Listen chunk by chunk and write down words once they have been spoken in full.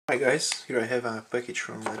Hi guys, here I have a package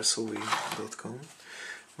from RSOE.com,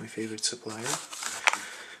 my favorite supplier.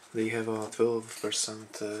 They have a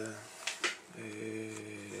 12%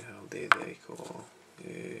 how they call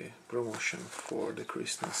promotion for the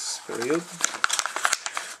Christmas period.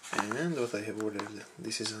 And what I have ordered,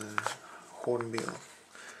 this is a hornbill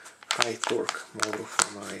high torque model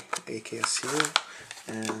for my AKSU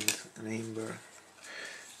and an amber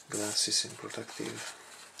glasses and protective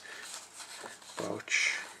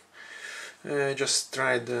pouch. Just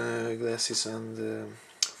tried the glasses, and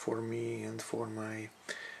for me and for my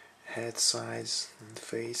head size and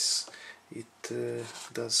face it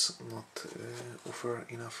does not offer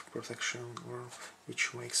enough protection, or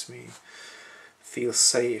which makes me feel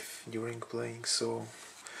safe during playing. So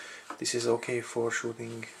this is okay for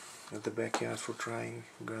shooting at the backyard, for trying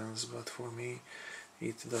guns, but for me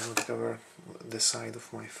it does not cover the side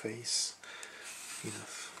of my face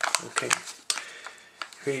enough. Okay.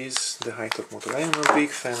 Here is the high torque motor. I am a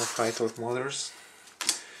big fan of high torque motors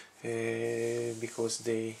because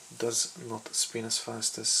they does not spin as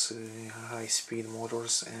fast as high speed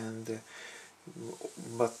motors, and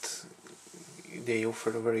but they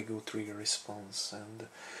offer a very good trigger response, and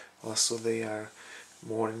also they are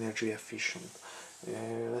more energy efficient.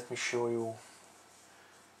 Let me show you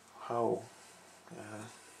how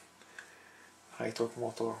high torque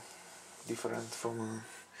motor different from a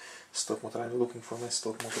stock motor. I'm looking for my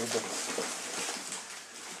stock motor, but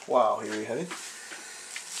wow, here we have it.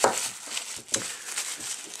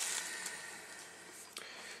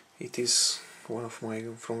 It is one of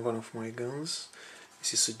my guns.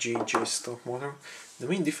 This is a GJ stock motor. The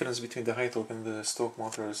main difference between the high torque and the stock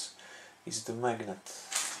motors is the magnet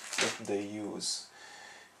that they use.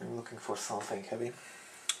 I'm looking for something heavy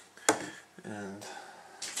and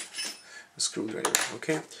a screwdriver.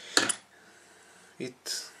 Okay,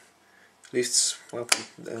 it lifts up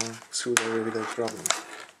the screwdriver without problem.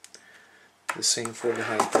 The same for the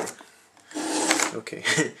high torque. Okay,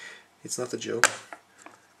 it's not a joke.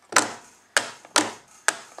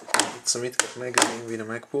 It's a mid-cut magazine with a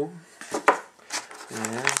mag pull.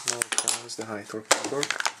 And now comes the high torque motor.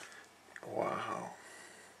 Wow.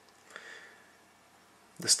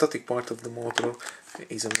 The static part of the motor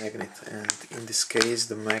is a magnet, and in this case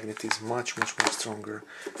the magnet is much more stronger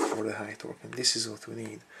for the high torque, and this is what we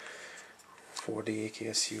need for the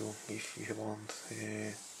AKSU if you want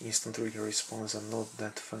instant trigger response and not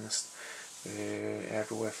that fast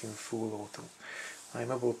ROF in full auto.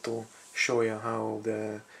 I'm able to show you how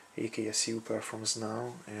the AKSU performs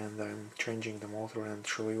now, and I'm changing the motor and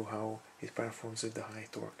show you how it performs with the high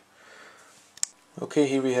torque. Okay,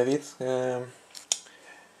 here we have it.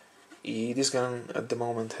 This gun at the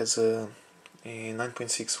moment has a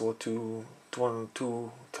 9.6 volt to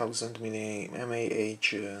 2000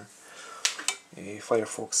 mAh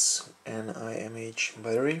Firefox NIMH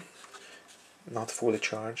battery, not fully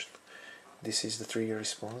charged. This is the trigger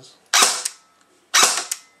response.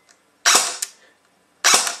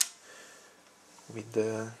 With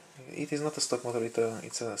it is not a stock motor,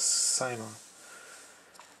 it's a Cyma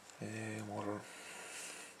motor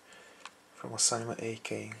from a Cyma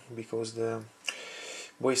AK, because the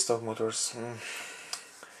Dboys stock motors,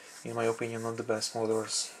 in my opinion, not the best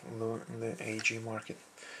motors in the AEG market.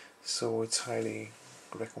 So it's highly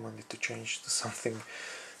recommended to change to something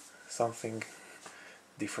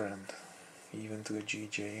different, even to a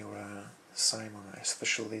GJ or a Cyma,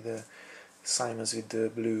 especially the Cymas with the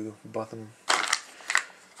blue bottom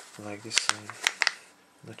like this.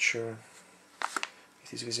 Not sure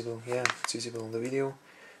it is visible. Yeah, it's visible in the video.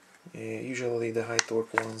 Usually the high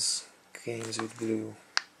torque ones came with blue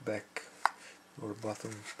back or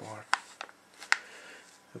bottom part.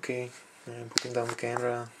 Okay, I'm putting down the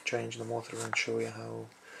camera, change the motor and show you how,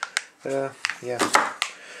 yeah,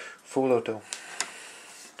 full auto.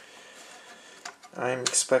 I'm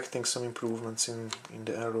expecting some improvements in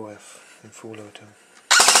the ROF in full auto.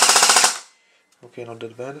 Okay, not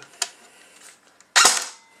that bad.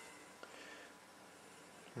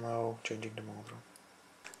 Now changing the motor.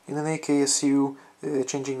 In an AKSU,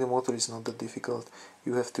 changing the motor is not that difficult.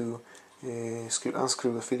 You have to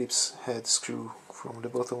unscrew the Phillips head screw from the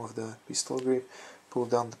bottom of the pistol grip, pull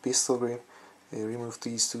down the pistol grip, remove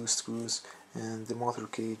these two screws, and the motor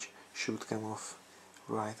cage should come off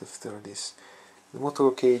right after this. The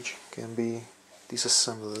motor cage can be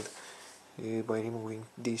disassembled by removing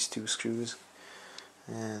these two screws,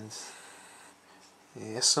 and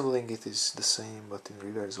assembling it is the same but in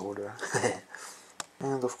reverse order.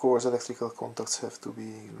 And of course electrical contacts have to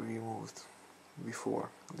be removed before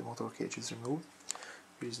the motor cage is removed.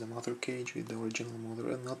 Here is the motor cage with the original motor,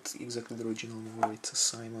 and not exactly the original motor, it's a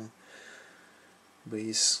Cyma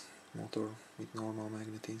base motor with normal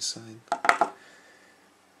magnet inside.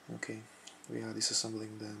 Okay, we are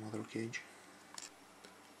disassembling the motor cage.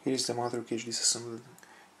 Here is the motor cage disassembled.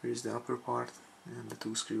 Here is the upper part and the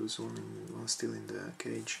two screws, one still in the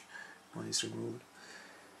cage, one is removed.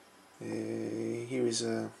 Here is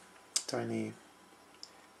a tiny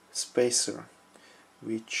spacer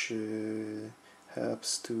which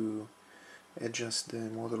helps to adjust the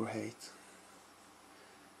motor height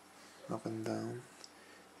up and down.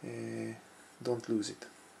 Don't lose it,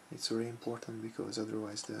 it's very important, because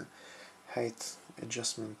otherwise the height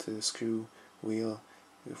adjustment screw will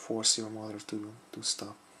force your motor to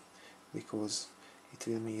stop, because it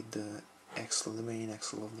will meet the axle, the main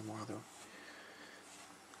axle of the motor.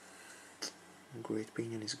 Great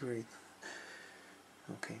pinion is great.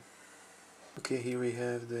 Okay, here we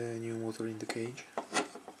have the new motor in the cage.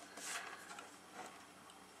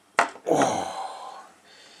 Oh,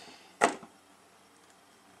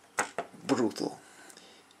 brutal.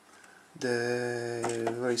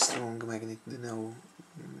 The very strong magnet, the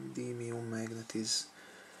neodymium magnet is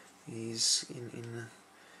in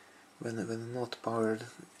when not powered,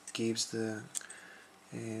 it gives the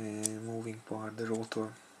moving part, the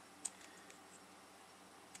rotor,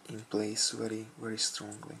 in place very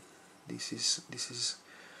strongly. This is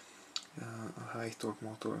a high torque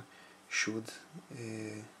motor should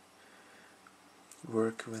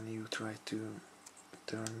work when you try to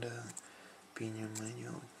turn the pinion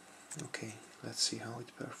manual. Okay, let's see how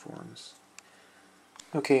it performs.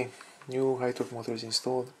 Okay, new high torque motor is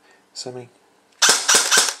installed. Semi.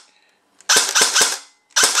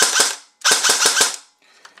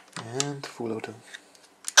 And full auto.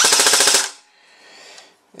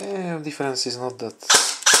 Difference is not that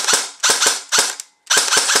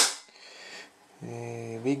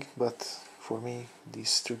big, but for me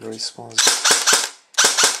this trigger response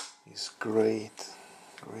is great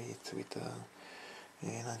with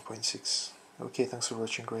 9.6. Okay, thanks for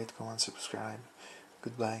watching, great, comment, subscribe,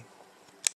 goodbye.